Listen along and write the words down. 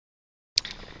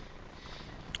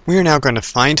We are now going to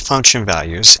find function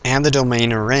values and the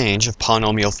domain and range of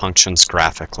polynomial functions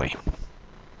graphically.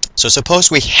 So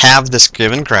suppose we have this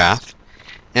given graph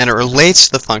and it relates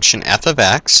to the function f of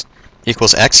x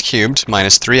equals x cubed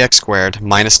minus 3x squared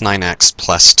minus 9x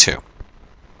plus 2.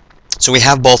 So we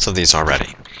have both of these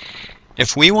already.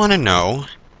 If we want to know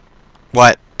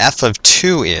what f of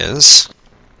 2 is,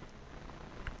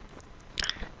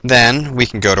 then we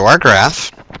can go to our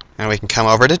graph and we can come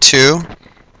over to 2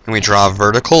 and we draw a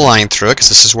vertical line through it because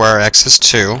this is where our x is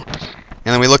 2, and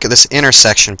then we look at this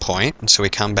intersection point, and so we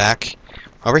come back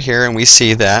over here and we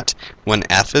see that when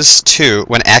x is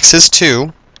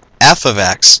 2, f of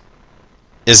x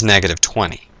is negative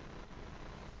 20.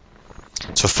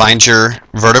 So find your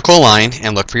vertical line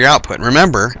and look for your output. And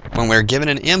remember, when we're given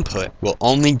an input, we'll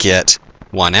only get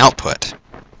one output.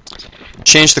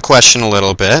 Change the question a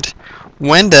little bit.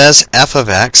 When does f of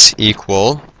x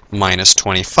equal minus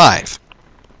 25?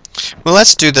 Well,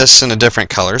 let's do this in a different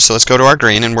color. So let's go to our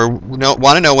green, and we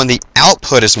want to know when the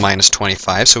output is minus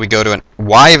 25. So we go to a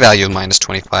y value of minus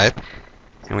 25,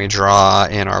 and we draw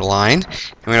in our line.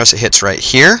 And we notice it hits right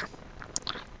here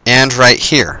and right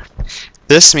here.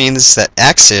 This means that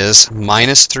x is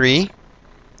minus 3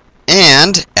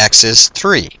 and x is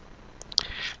 3.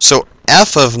 So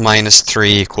f of minus 3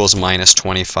 equals minus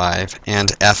 25,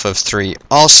 and f of 3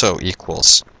 also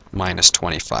equals minus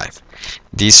 25.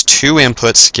 These two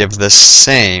inputs give the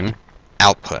same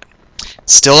output.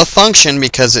 Still a function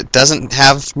because it doesn't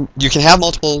have, you can have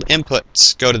multiple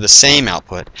inputs go to the same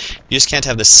output. You just can't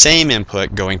have the same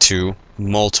input going to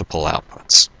multiple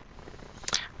outputs.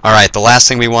 Alright, the last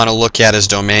thing we want to look at is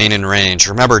domain and range.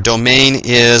 Remember, domain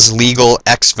is legal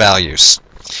x values.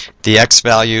 The x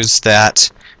values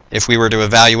that, if we were to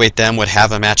evaluate them, would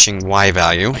have a matching y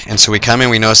value. And so we come in,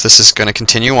 we notice this is going to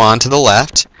continue on to the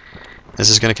left. This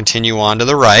is going to continue on to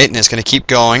the right, and it's going to keep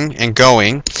going and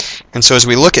going. And so as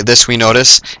we look at this, we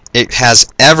notice it has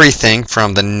everything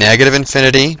from the negative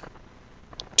infinity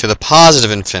to the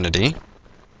positive infinity.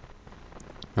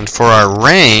 And for our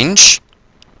range,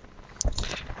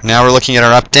 now we're looking at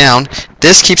our up-down.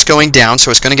 This keeps going down,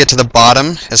 so it's going to get to the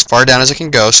bottom as far down as it can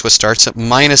go, so it starts at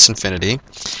minus infinity.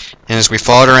 And as we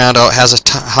follow it around, it has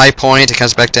a high point, it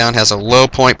comes back down, has a low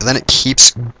point, but then it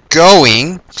keeps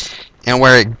going. And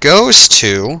where it goes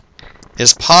to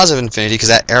is positive infinity because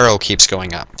that arrow keeps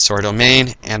going up. So our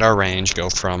domain and our range go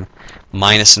from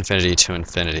minus infinity to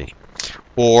infinity.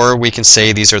 Or we can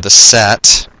say these are the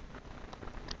set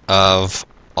of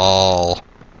all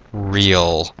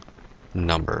real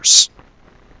numbers,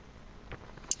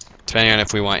 depending on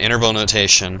if we want interval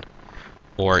notation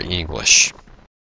or English.